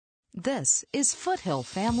This is Foothill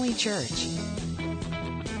Family Church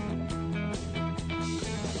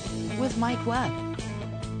with Mike Webb.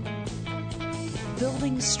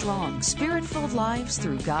 Building strong, spirit-filled lives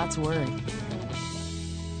through God's Word.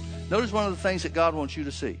 Notice one of the things that God wants you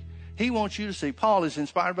to see. He wants you to see Paul is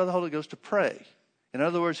inspired by the Holy Ghost to pray. In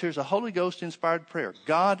other words, here's a Holy Ghost-inspired prayer.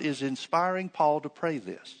 God is inspiring Paul to pray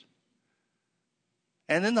this.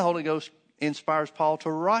 And then the Holy Ghost inspires Paul to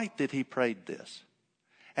write that he prayed this.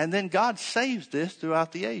 And then God saves this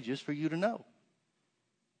throughout the ages for you to know.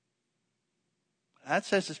 That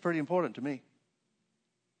says it's pretty important to me.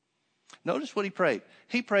 Notice what he prayed.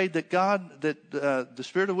 He prayed that the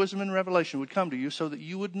Spirit of wisdom and revelation would come to you so that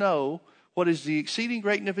you would know what is the exceeding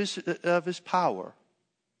greatness of his power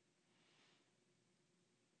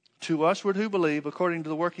to usward who believe according to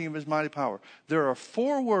the working of his mighty power. There are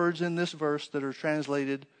 4 words in this verse that are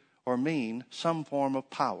translated or mean some form of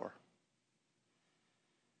power.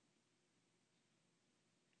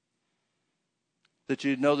 That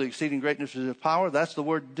you'd know the exceeding greatness of his power, that's the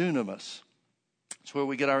word dunamis. It's where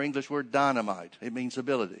we get our English word dynamite. It means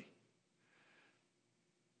ability.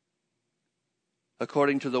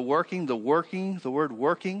 According to the word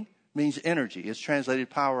working means energy. It's translated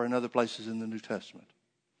power in other places in the New Testament.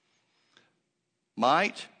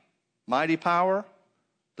 Might, mighty power.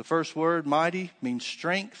 The first word, mighty, means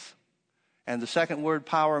strength. And the second word,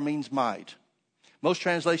 power, means might. Most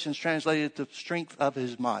translations translate it the strength of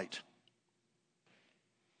his might.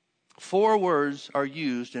 4 words are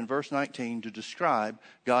used in verse 19 to describe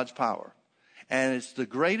God's power. And it's the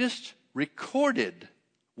greatest recorded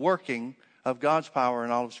working of God's power in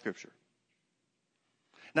all of Scripture.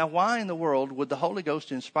 Now, why in the world would the Holy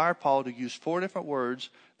Ghost inspire Paul to use 4 different words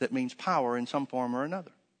that means power in some form or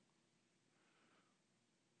another?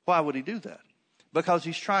 Why would he do that? Because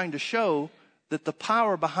he's trying to show that the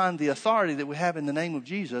power behind the authority that we have in the name of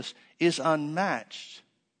Jesus is unmatched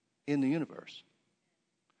in the universe.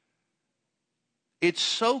 It's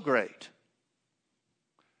so great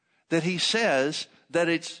that he says that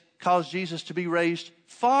it's caused Jesus to be raised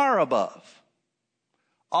far above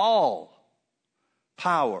all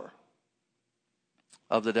power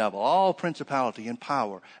of the devil, all principality and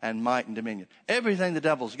power and might and dominion, everything the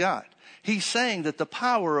devil's got. He's saying that the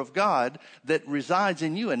power of God that resides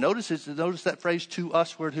in you, and notice that phrase, to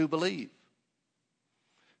usward who believe.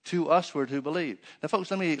 To usward who believe. Now,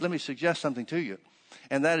 folks, let me suggest something to you,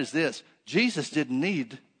 and that is this. Jesus didn't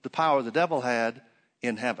need the power the devil had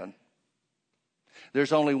in heaven.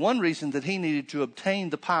 There's only one reason that he needed to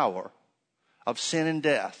obtain the power of sin and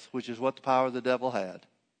death, which is what the power the devil had,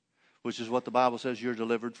 which is what the Bible says you're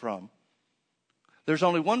delivered from. There's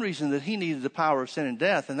only one reason that he needed the power of sin and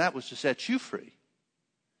death, and that was to set you free.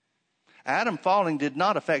 Adam falling did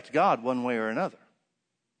not affect God one way or another.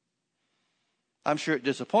 I'm sure it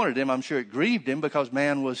disappointed him. I'm sure it grieved him because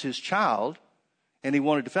man was his child, and he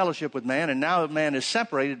wanted to fellowship with man, and now man is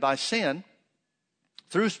separated by sin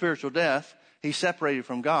through spiritual death. He's separated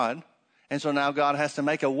from God, and so now God has to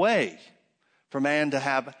make a way for man to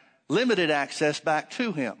have limited access back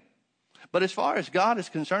to him. But as far as God is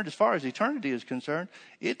concerned, as far as eternity is concerned,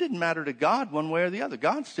 it didn't matter to God one way or the other.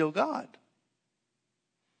 God's still God.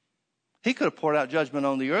 He could have poured out judgment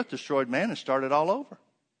on the earth, destroyed man, and started all over.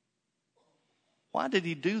 Why did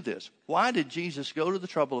he do this? Why did Jesus go to the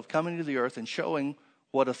trouble of coming to the earth and showing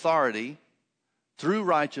what authority through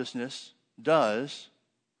righteousness does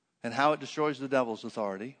and how it destroys the devil's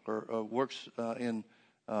authority or works in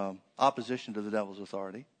opposition to the devil's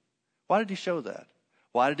authority? Why did he show that?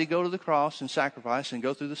 Why did he go to the cross and sacrifice and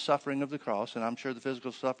go through the suffering of the cross? And I'm sure the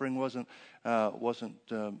physical suffering wasn't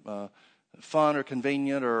fun or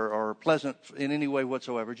convenient or pleasant in any way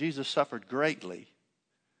whatsoever. Jesus suffered greatly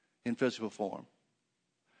in physical form.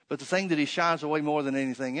 But the thing that he shies away more than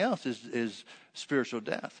anything else is spiritual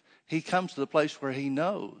death. He comes to the place where he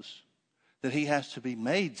knows that he has to be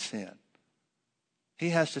made sin. He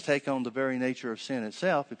has to take on the very nature of sin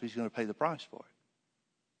itself if he's going to pay the price for it.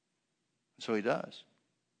 And so he does.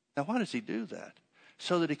 Now, why does he do that?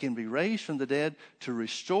 So that he can be raised from the dead to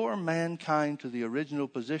restore mankind to the original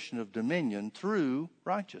position of dominion through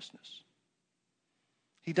righteousness.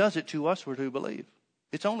 He does it to usward who believe.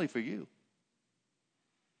 It's only for you.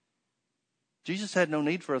 Jesus had no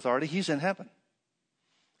need for authority. He's in heaven.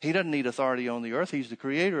 He doesn't need authority on the earth. He's the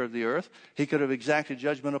creator of the earth. He could have exacted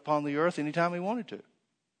judgment upon the earth anytime he wanted to.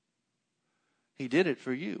 He did it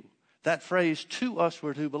for you. That phrase, to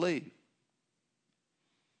usward who believe,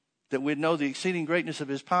 that we'd know the exceeding greatness of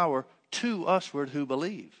his power to usward who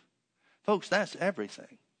believe. Folks, that's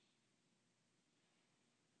everything.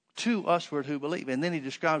 To usward who believe. And then he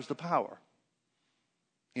describes the power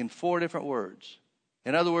in 4 different words.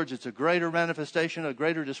 In other words, it's a greater manifestation, a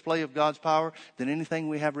greater display of God's power than anything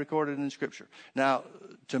we have recorded in Scripture. Now,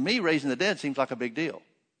 to me, raising the dead seems like a big deal,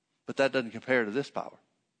 but that doesn't compare to this power.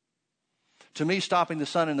 To me, stopping the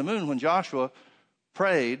sun and the moon when Joshua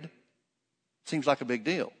prayed seems like a big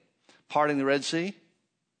deal. Parting the Red Sea,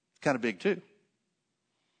 kind of big too.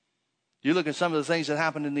 You look at some of the things that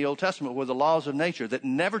happened in the Old Testament where the laws of nature that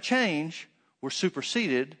never change were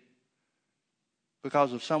superseded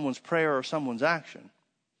because of someone's prayer or someone's action.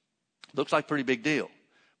 Looks like a pretty big deal,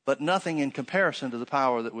 but nothing in comparison to the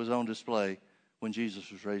power that was on display when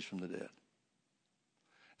Jesus was raised from the dead.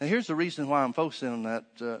 Now here's the reason why I'm focusing on that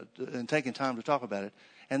and taking time to talk about it,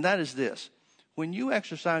 and that is this. When you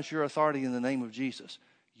exercise your authority in the name of Jesus,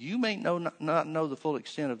 you may not know the full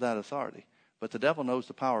extent of that authority, but the devil knows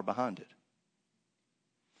the power behind it.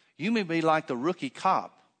 You may be like the rookie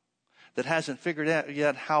cop that hasn't figured out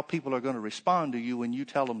yet how people are going to respond to you when you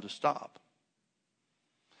tell them to stop.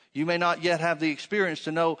 You may not yet have the experience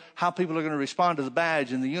to know how people are going to respond to the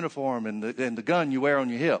badge and the uniform and the gun you wear on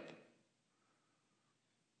your hip.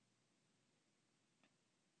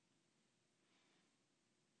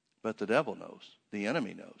 But the devil knows. The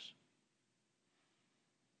enemy knows.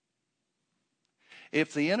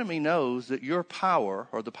 If the enemy knows that your power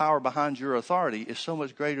or the power behind your authority is so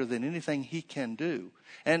much greater than anything he can do.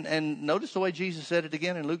 And notice the way Jesus said it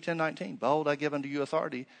again in Luke 10:19. Behold, I give unto you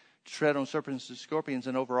authority to tread on serpents and scorpions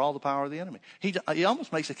and over all the power of the enemy. He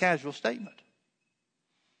almost makes a casual statement.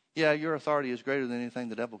 Yeah, your authority is greater than anything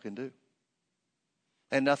the devil can do.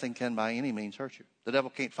 And nothing can by any means hurt you. The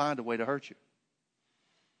devil can't find a way to hurt you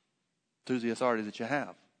through the authority that you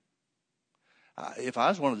have. If I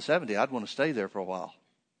was one of the 70, I'd want to stay there for a while.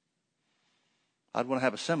 I'd want to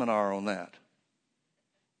have a seminar on that.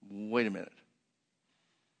 Wait a minute.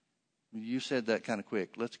 You said that kind of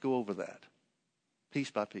quick. Let's go over that piece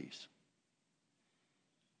by piece.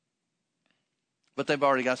 But they've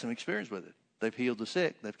already got some experience with it. They've healed the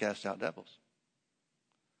sick. They've cast out devils.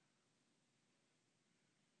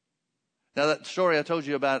 Now, that story I told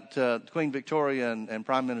you about Queen Victoria and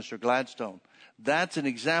Prime Minister Gladstone, that's an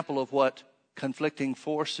example of what conflicting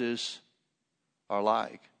forces are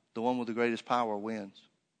like. The one with the greatest power wins.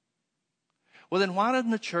 Well, then why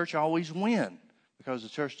doesn't the church always win? Because the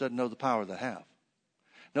church doesn't know the power they have.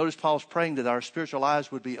 Notice Paul's praying that our spiritual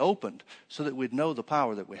eyes would be opened so that we'd know the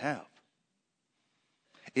power that we have.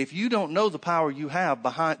 If you don't know the power you have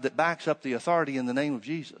that backs up the authority in the name of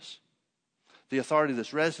Jesus, the authority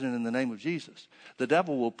that's resident in the name of Jesus, the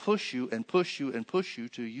devil will push you and push you and push you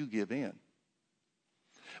till you give in.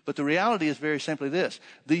 But the reality is very simply this.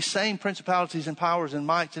 These same principalities and powers and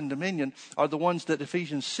mights and dominion are the ones that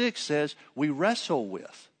Ephesians 6 says we wrestle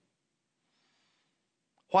with.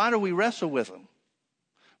 Why do we wrestle with them?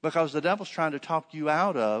 Because the devil's trying to talk you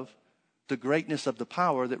out of the greatness of the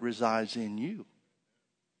power that resides in you.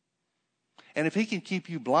 And if he can keep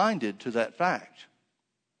you blinded to that fact,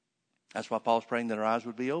 that's why Paul's praying that our eyes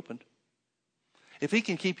would be opened. If he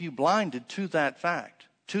can keep you blinded to that fact,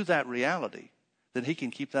 to that reality, then he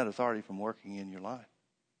can keep that authority from working in your life,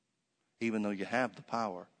 even though you have the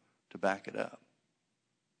power to back it up.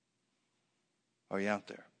 Are you out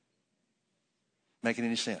there? Making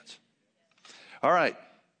any sense? All right.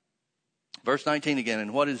 Verse 19 again.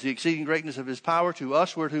 And what is the exceeding greatness of his power to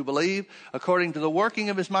usward who believe, according to the working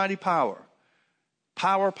of his mighty power?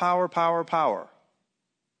 Power, power, power, power.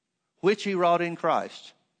 Which he wrought in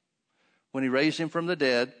Christ when he raised him from the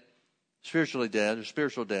dead, spiritually dead or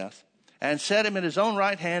spiritual death, and set him in his own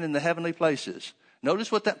right hand in the heavenly places.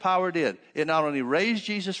 Notice what that power did. It not only raised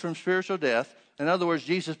Jesus from spiritual death, in other words,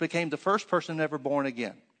 Jesus became the first person ever born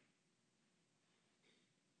again.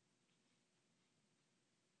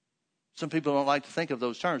 Some people don't like to think of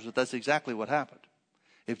those terms, but that's exactly what happened.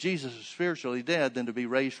 If Jesus was spiritually dead, then to be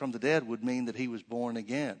raised from the dead would mean that he was born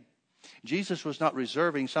again. Jesus was not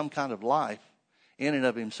reserving some kind of life in and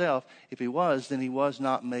of himself. If he was, then he was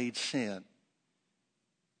not made sin.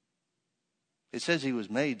 It says he was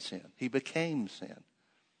made sin. He became sin.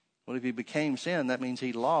 Well, if he became sin, that means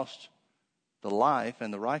he lost the life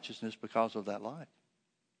and the righteousness because of that life.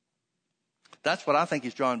 That's what I think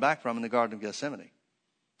he's drawing back from in the Garden of Gethsemane.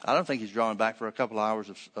 I don't think he's drawing back for a couple of hours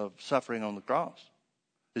of suffering on the cross,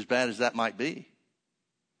 as bad as that might be.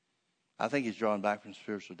 I think he's drawing back from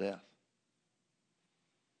spiritual death.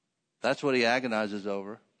 That's what he agonizes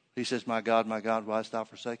over. He says, my God, why hast thou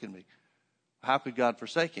forsaken me? How could God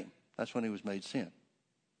forsake him? That's when he was made sin.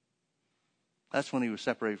 That's when he was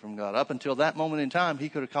separated from God. Up until that moment in time, he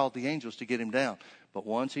could have called the angels to get him down. But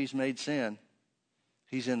once he's made sin,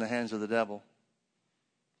 he's in the hands of the devil,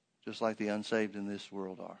 just like the unsaved in this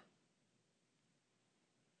world are.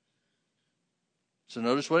 So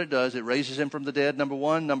notice what it does. It raises him from the dead, number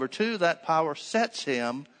one. Number two, that power sets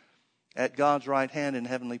him at God's right hand in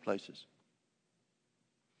heavenly places.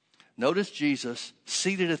 Notice Jesus,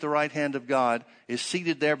 seated at the right hand of God, is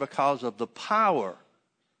seated there because of the power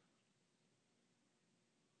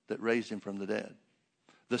that raised him from the dead.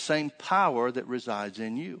 The same power that resides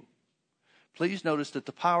in you. Please notice that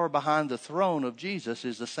the power behind the throne of Jesus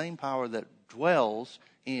is the same power that dwells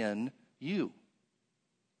in you.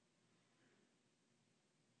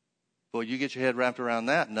 Boy, you get your head wrapped around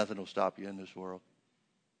that, and nothing will stop you in this world.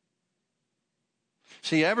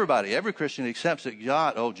 See, every Christian accepts that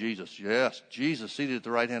God, oh, Jesus, yes, Jesus seated at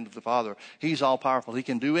the right hand of the Father. He's all powerful. He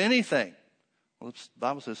can do anything. Well, the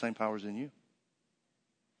Bible says the same power is in you.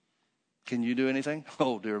 Can you do anything?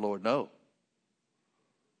 Oh, dear Lord, no.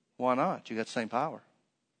 Why not? You got the same power.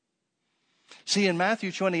 See, in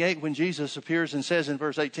Matthew 28, when Jesus appears and says in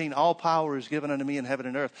verse 18, all power is given unto me in heaven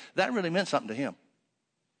and earth, that really meant something to him.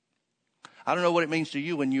 I don't know what it means to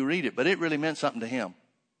you when you read it, but it really meant something to him.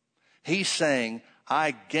 He's saying,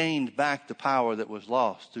 I gained back the power that was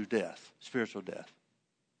lost through death, spiritual death.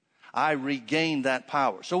 I regained that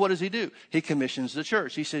power. So what does he do? He commissions the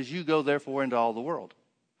church. He says, you go therefore into all the world.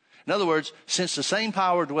 In other words, since the same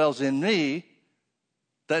power dwells in me,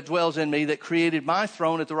 that created my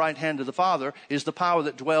throne at the right hand of the Father, is the power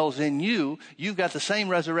that dwells in you. You've got the same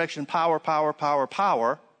resurrection power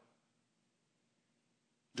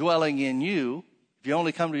dwelling in you. If you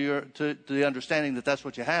only come to the understanding that that's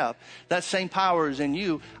what you have, that same power is in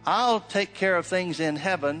you. I'll take care of things in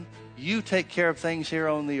heaven. You take care of things here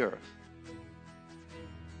on the earth.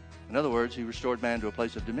 In other words, he restored man to a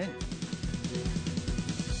place of dominion.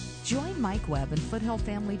 Join Mike Webb and Foothill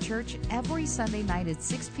Family Church every Sunday night at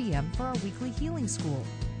 6 p.m. for our weekly Healing School.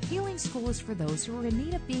 Healing School is for those who are in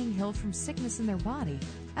need of being healed from sickness in their body,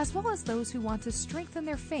 as well as those who want to strengthen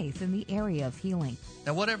their faith in the area of healing.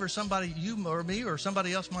 Now, whatever somebody, you or me or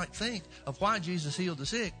somebody else might think of why Jesus healed the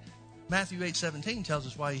sick, Matthew 8:17 tells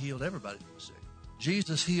us why he healed everybody that was sick.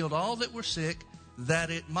 Jesus healed all that were sick, that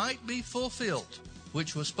it might be fulfilled,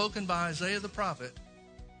 which was spoken by Isaiah the prophet,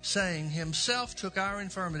 saying, himself took our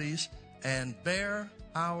infirmities and bare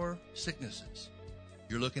our sicknesses.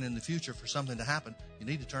 You're looking in the future for something to happen. You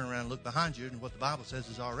need to turn around and look behind you, and what the Bible says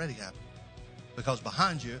has already happened. Because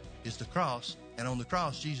behind you is the cross, and on the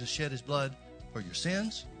cross, Jesus shed his blood for your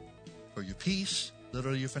sins, for your peace,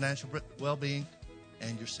 literally your financial well-being,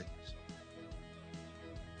 and your sickness.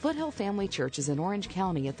 Foothill Family Church is in Orange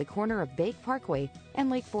County at the corner of Bake Parkway and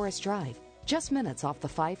Lake Forest Drive, just minutes off the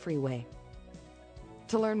 5 freeway.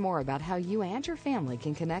 To learn more about how you and your family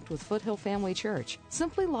can connect with Foothill Family Church,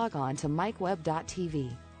 simply log on to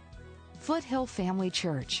mikewebb.tv. Foothill Family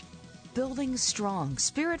Church, building strong,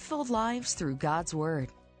 Spirit-filled lives through God's Word.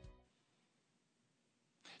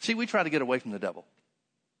 See, we try to get away from the devil.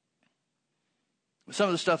 Some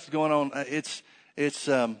of the stuff that's going on,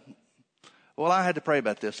 well, I had to pray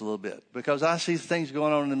about this a little bit because I see things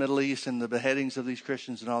going on in the Middle East and the beheadings of these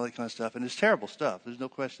Christians and all that kind of stuff. And it's terrible stuff. There's no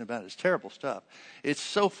question about it. It's terrible stuff. It's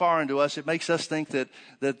so foreign to us. It makes us think that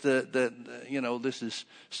this is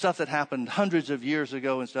stuff that happened hundreds of years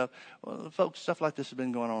ago and stuff. Well, folks, stuff like this has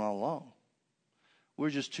been going on all along.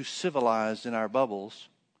 We're just too civilized in our bubbles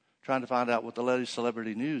trying to find out what the latest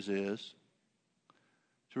celebrity news is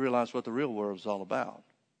to realize what the real world is all about.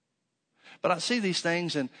 But I see these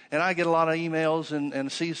things, and I get a lot of emails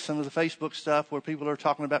and see some of the Facebook stuff where people are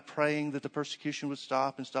talking about praying that the persecution would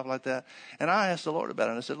stop and stuff like that. And I asked the Lord about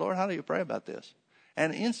it, and I said, Lord, how do you pray about this?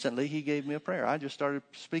 And instantly he gave me a prayer. I just started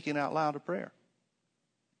speaking out loud a prayer.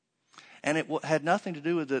 And it had nothing to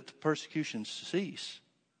do with that the persecution cease,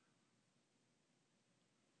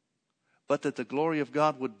 but that the glory of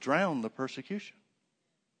God would drown the persecution.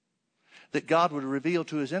 That God would reveal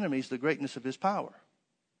to his enemies the greatness of his power.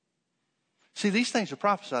 See, these things are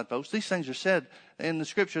prophesied, folks. These things are said in the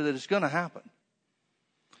scripture that it's going to happen.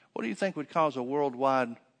 What do you think would cause a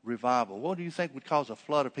worldwide revival? What do you think would cause a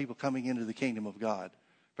flood of people coming into the kingdom of God?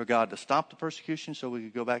 For God to stop the persecution so we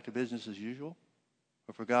could go back to business as usual?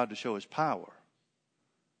 Or for God to show his power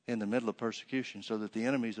in the middle of persecution so that the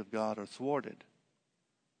enemies of God are thwarted?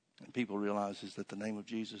 And people realize that the name of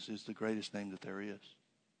Jesus is the greatest name that there is.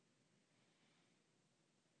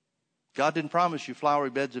 God didn't promise you flowery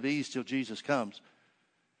beds of ease till Jesus comes.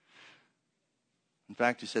 In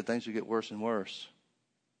fact, he said things will get worse and worse.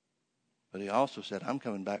 But he also said, I'm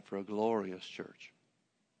coming back for a glorious church.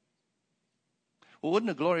 Well,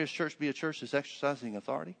 wouldn't a glorious church be a church that's exercising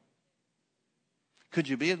authority? Could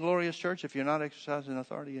you be a glorious church if you're not exercising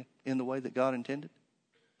authority in the way that God intended?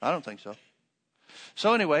 I don't think so.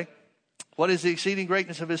 So anyway, What is the exceeding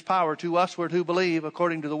greatness of his power to usward who believe,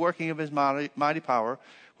 according to the working of his mighty power,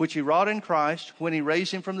 which he wrought in Christ when he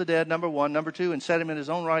raised him from the dead, number one. Number two, and set him in his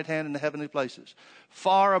own right hand in the heavenly places.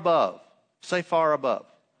 Far above. Say far above.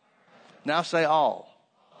 Now say all.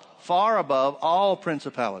 Far above all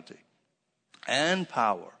principality and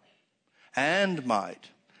power and might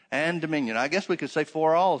and dominion. I guess we could say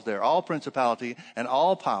four alls there. All principality and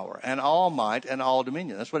all power and all might and all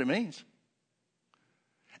dominion. That's what it means.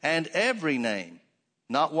 And every name,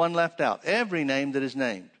 not one left out, every name that is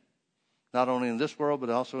named, not only in this world but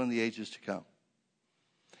also in the ages to come.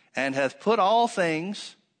 And hath put all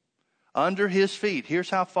things under his feet. Here's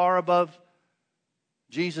how far above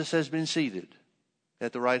Jesus has been seated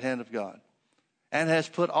at the right hand of God. And has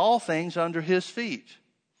put all things under his feet.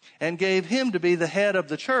 And gave him to be the head of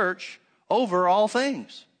the church over all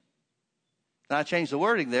things. Now I changed the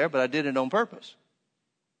wording there, but I did it on purpose.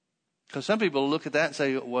 Because some people look at that and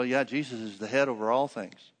say, well, yeah, Jesus is the head over all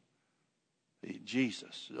things.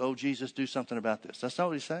 Jesus. Oh, Jesus, do something about this. That's not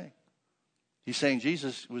what he's saying. He's saying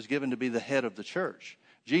Jesus was given to be the head of the church.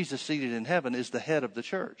 Jesus seated in heaven is the head of the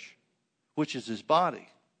church, which is his body.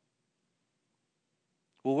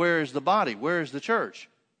 Well, where is the body? Where is the church?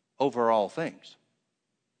 Over all things.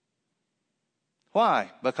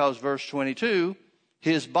 Why? Because verse 22,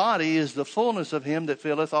 his body is the fullness of him that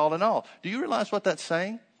filleth all in all. Do you realize what that's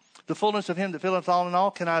saying? The fullness of him that filleth all in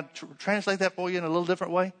all. Can I translate that for you in a little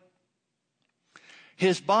different way?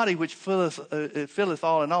 His body which filleth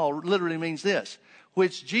all in all literally means this.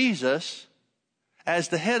 Which Jesus, as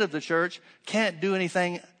the head of the church, can't do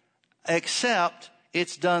anything except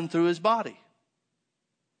it's done through his body.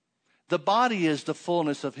 The body is the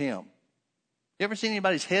fullness of him. You ever seen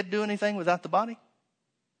anybody's head do anything without the body?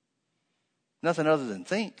 Nothing other than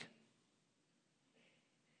think.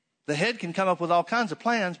 The head can come up with all kinds of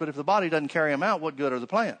plans, but if the body doesn't carry them out, what good are the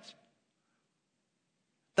plans?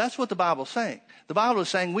 That's what the Bible's saying. The Bible is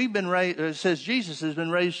saying we've been raised, it says Jesus has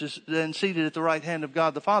been raised and seated at the right hand of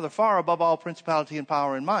God the Father, far above all principality and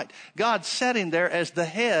power and might. God set him there as the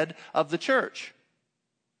head of the church.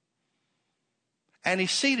 And he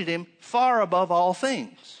seated him far above all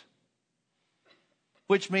things.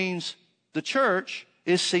 Which means the church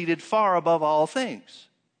is seated far above all things.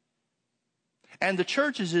 And the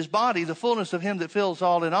church is his body, the fullness of him that fills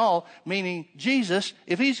all in all, meaning Jesus,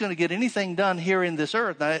 if he's going to get anything done here in this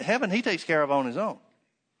earth, now heaven he takes care of on his own.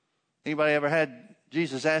 Anybody ever had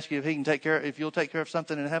Jesus ask you if you'll take care of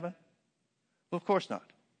something in heaven? Well, of course not.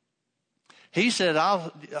 He said,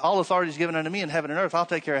 all authority is given unto me in heaven and earth. I'll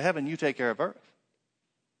take care of heaven, you take care of earth.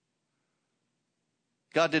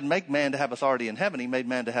 God didn't make man to have authority in heaven. He made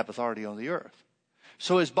man to have authority on the earth.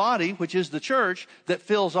 So his body, which is the church that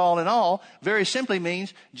fills all in all, very simply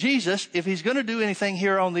means Jesus, if he's going to do anything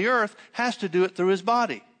here on the earth, has to do it through his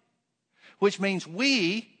body. Which means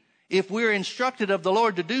we, if we're instructed of the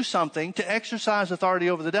Lord to do something, to exercise authority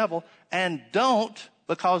over the devil, and don't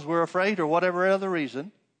because we're afraid or whatever other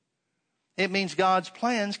reason, it means God's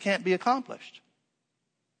plans can't be accomplished.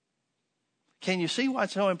 Can you see why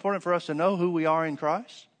it's so important for us to know who we are in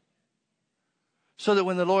Christ? So that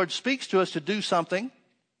when the Lord speaks to us to do something,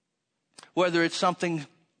 whether it's something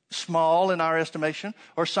small in our estimation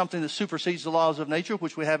or something that supersedes the laws of nature,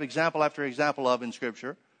 which we have example after example of in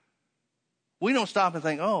Scripture, we don't stop and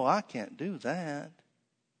think, oh, I can't do that.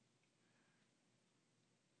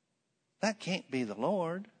 That can't be the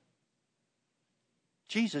Lord.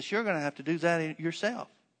 Jesus, you're going to have to do that yourself.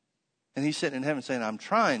 And he's sitting in heaven saying, I'm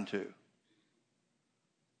trying to.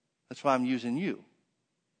 That's why I'm using you.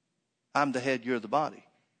 I'm the head, you're the body.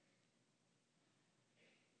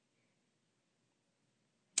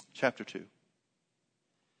 Chapter 2.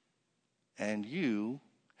 And you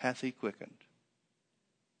hath he quickened.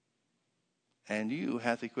 And you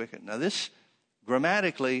hath he quickened. Now this,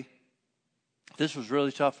 grammatically, this was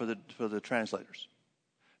really tough for the translators.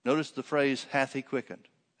 Notice the phrase, hath he quickened.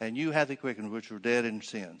 And you hath he quickened, which were dead in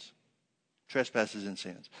sins. Trespasses and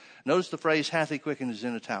sins. Notice the phrase hath he quickened is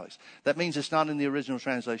in italics. That means it's not in the original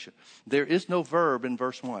translation. There is no verb in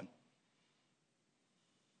verse 1.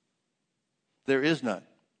 There is none.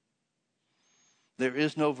 There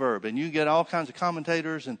is no verb. And you get all kinds of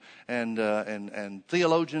commentators and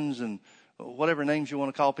theologians and whatever names you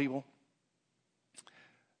want to call people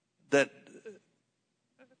that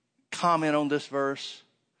comment on this verse.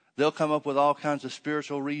 They'll come up with all kinds of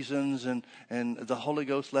spiritual reasons and the Holy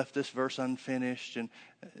Ghost left this verse unfinished and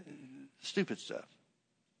stupid stuff.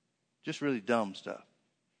 Just really dumb stuff.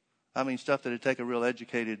 I mean, stuff that it'd take a real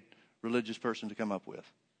educated religious person to come up with.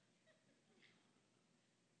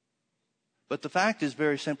 But the fact is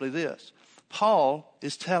very simply this. Paul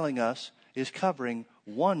is telling us, is covering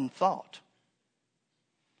one thought.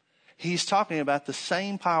 He's talking about the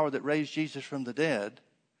same power that raised Jesus from the dead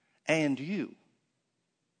and you.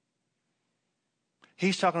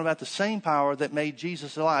 He's talking about the same power that made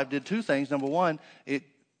Jesus alive. Did two things. Number one, it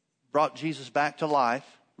brought Jesus back to life,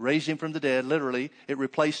 raised him from the dead, literally. It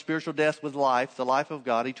replaced spiritual death with life, the life of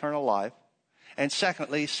God, eternal life. And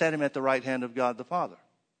secondly, set him at the right hand of God the Father.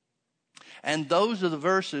 And those are the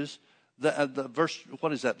verses, the verse,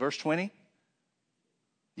 what is that, verse 20?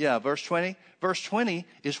 Yeah, verse 20. Verse 20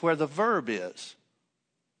 is where the verb is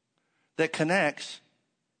that connects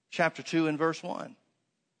chapter 2 and verse 1.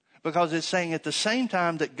 Because it's saying at the same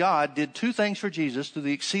time that God did two things for Jesus through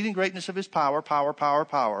the exceeding greatness of his power,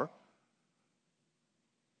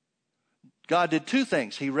 God did two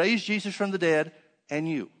things. He raised Jesus from the dead and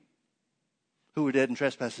you, who were dead in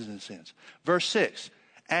trespasses and sins. Verse 6,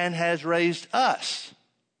 and has raised us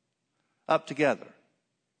up together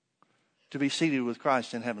to be seated with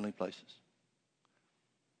Christ in heavenly places.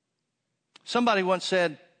 Somebody once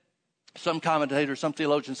said, some commentator, some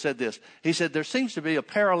theologian said this. He said, there seems to be a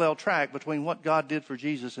parallel track between what God did for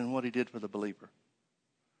Jesus and what he did for the believer.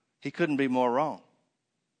 He couldn't be more wrong.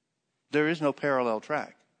 There is no parallel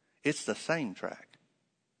track. It's the same track.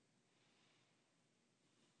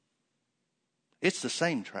 It's the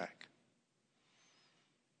same track.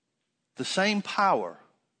 The same power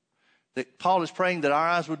that Paul is praying that our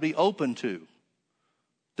eyes would be open to,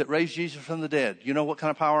 that raised Jesus from the dead. You know what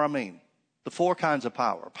kind of power I mean? The four kinds of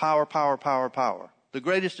power. Power. The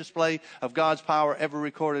greatest display of God's power ever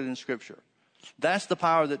recorded in Scripture. That's the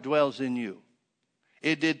power that dwells in you.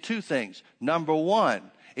 It did two things. Number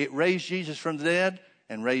one, it raised Jesus from the dead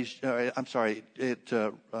and raised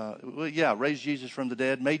Jesus from the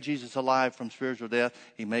dead, made Jesus alive from spiritual death.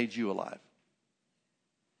 He made you alive.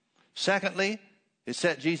 Secondly, it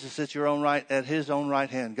set Jesus at his own right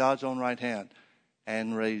hand, God's own right hand,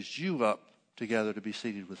 and raised you up together to be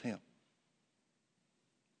seated with him.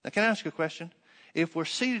 Now, can I ask you a question? If we're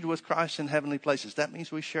seated with Christ in heavenly places, that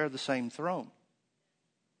means we share the same throne.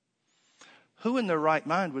 Who in their right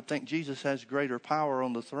mind would think Jesus has greater power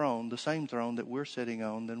on the throne, the same throne that we're sitting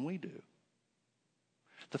on, than we do?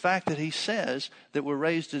 The fact that he says that we're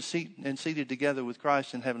raised and seated together with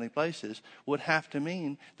Christ in heavenly places would have to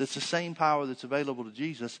mean that the same power that's available to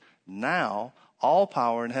Jesus now, all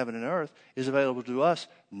power in heaven and earth, is available to us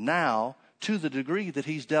now to the degree that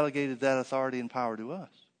he's delegated that authority and power to us.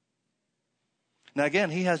 Now again,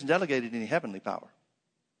 he hasn't delegated any heavenly power.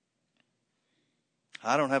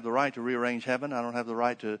 I don't have the right to rearrange heaven. I don't have the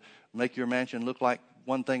right to make your mansion look like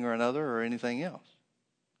one thing or another or anything else.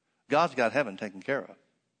 God's got heaven taken care of.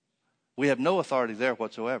 We have no authority there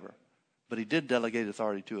whatsoever, but he did delegate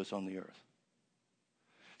authority to us on the earth.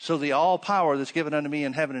 So the all power that's given unto me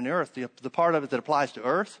in heaven and earth, the part of it that applies to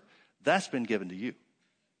earth, that's been given to you.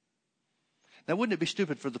 Now, wouldn't it be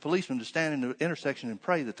stupid for the policeman to stand in the intersection and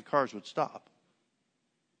pray that the cars would stop?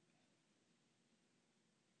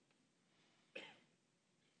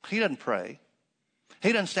 He doesn't pray.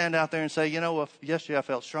 He doesn't stand out there and say, yesterday I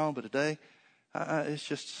felt strong, but today I'm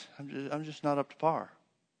just not up to par.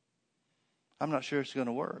 I'm not sure it's going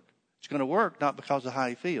to work. It's going to work not because of how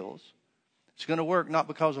he feels. It's going to work not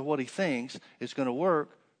because of what he thinks. It's going to work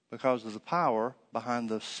because of the power behind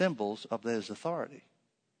the symbols of his authority.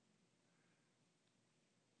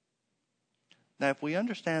 Now, if we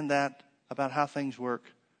understand that about how things work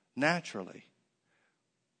naturally,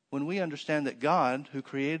 when we understand that God, who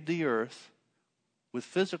created the earth with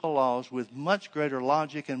physical laws, with much greater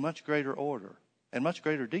logic and much greater order and much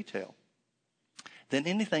greater detail than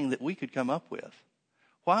anything that we could come up with,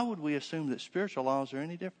 why would we assume that spiritual laws are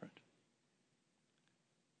any different?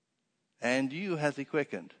 And you hath he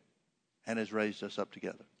quickened and has raised us up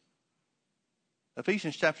together.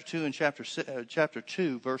 Ephesians chapter 2 and chapter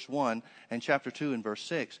 2 verse 1 and chapter 2 and verse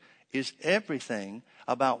 6 is everything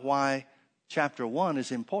about why chapter 1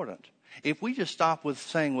 is important. If we just stop with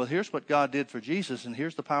saying, well, here's what God did for Jesus and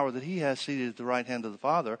here's the power that he has seated at the right hand of the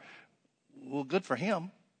Father, well, good for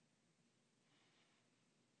him.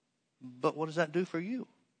 But what does that do for you?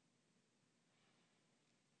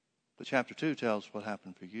 But chapter 2 tells what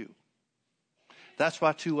happened for you. That's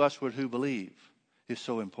why to usward who believe is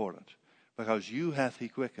so important. Because you hath he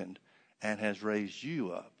quickened and has raised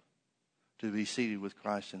you up to be seated with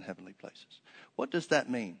Christ in heavenly places. What does that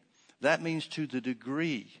mean? That means to the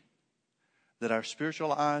degree that our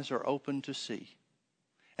spiritual eyes are open to see.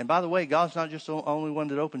 And by the way, God's not just the only one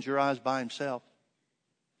that opens your eyes by himself.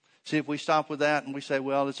 See, if we stop with that and we say,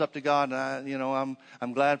 well, it's up to God, and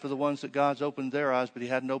I'm glad for the ones that God's opened their eyes, but he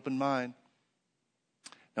hadn't opened mine.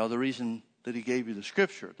 No, the reason that he gave you the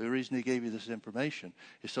scripture, the reason he gave you this information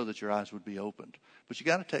is so that your eyes would be opened. But you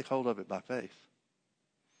got to take hold of it by faith.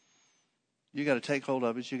 You got to take hold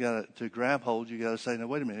of it. You got to grab hold. You got to say, no,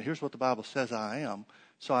 wait a minute. Here's what the Bible says I am,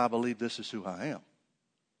 so I believe this is who I am.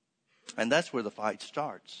 And that's where the fight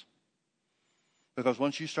starts. Because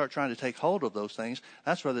once you start trying to take hold of those things,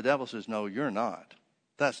 that's where the devil says, no, you're not.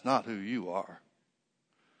 That's not who you are.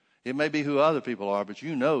 It may be who other people are, but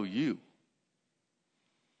you know you.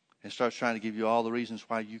 And starts trying to give you all the reasons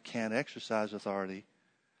why you can't exercise authority,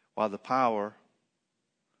 while the power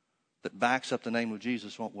that backs up the name of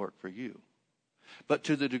Jesus won't work for you. But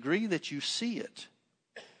to the degree that you see it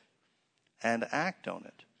and act on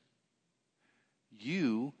it,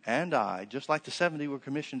 you and I, just like the 70 were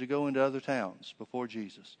commissioned to go into other towns before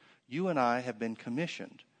Jesus, you and I have been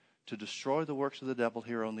commissioned to destroy the works of the devil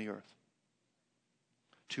here on the earth.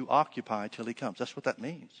 To occupy till he comes. That's what that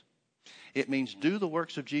means. It means do the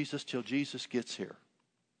works of Jesus till Jesus gets here.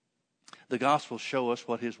 The Gospels show us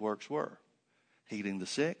what his works were. Healing the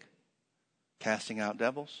sick, casting out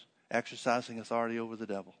devils, exercising authority over the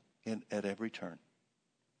devil at every turn.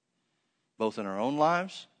 Both in our own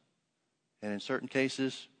lives and in certain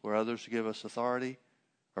cases where others give us authority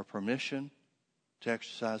or permission to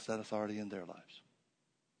exercise that authority in their lives.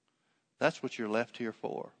 That's what you're left here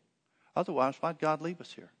for. Otherwise, why'd God leave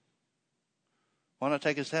us here? Why not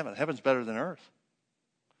take us to heaven? Heaven's better than earth.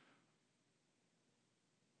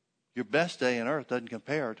 Your best day in earth doesn't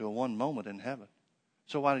compare to a one moment in heaven.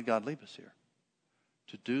 So why did God leave us here?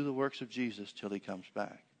 To do the works of Jesus till he comes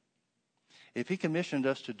back. If he commissioned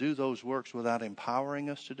us to do those works without empowering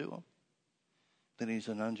us to do them, then he's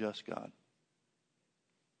an unjust God.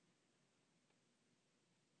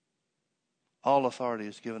 All authority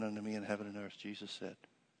is given unto me in heaven and earth, Jesus said.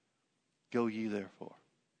 Go ye therefore.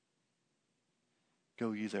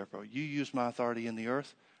 Go ye therefore. You use my authority in the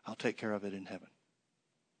earth, I'll take care of it in heaven.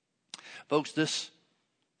 Folks, this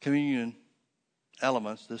communion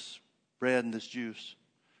elements, this bread and this juice,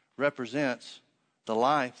 represents the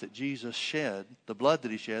life that Jesus shed, the blood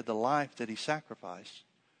that he shed, the life that he sacrificed,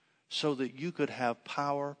 so that you could have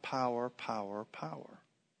power.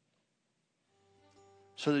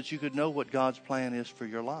 So that you could know what God's plan is for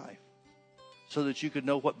your life. So that you could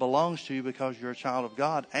know what belongs to you because you're a child of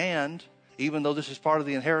God. And even though this is part of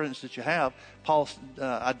the inheritance that you have, Paul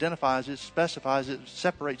identifies it, specifies it,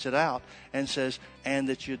 separates it out, and says, and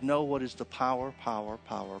that you'd know what is the power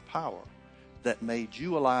that made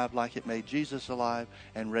you alive like it made Jesus alive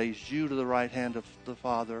and raised you to the right hand of the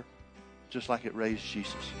Father just like it raised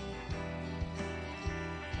Jesus.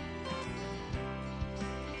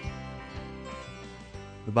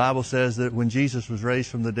 The Bible says that when Jesus was raised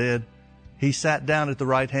from the dead, he sat down at the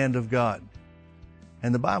right hand of God.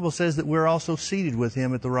 And the Bible says that we're also seated with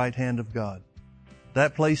him at the right hand of God.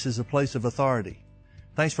 That place is a place of authority.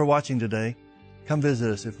 Thanks for watching today. Come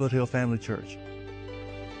visit us at Foothill Family Church.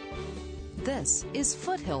 This is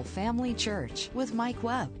Foothill Family Church with Mike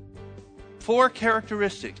Webb. 4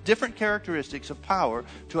 characteristics, different characteristics of power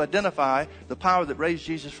to identify the power that raised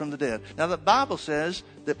Jesus from the dead. Now, the Bible says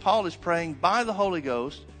that Paul is praying by the Holy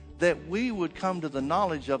Ghost that we would come to the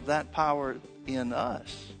knowledge of that power in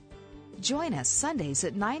us. Join us Sundays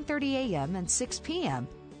at 9:30 a.m. and 6 p.m.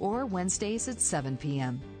 or Wednesdays at 7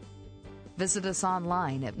 p.m. Visit us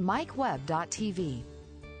online at mikewebb.tv.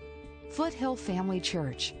 Foothill Family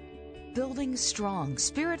Church, building strong,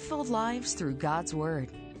 Spirit-filled lives through God's Word.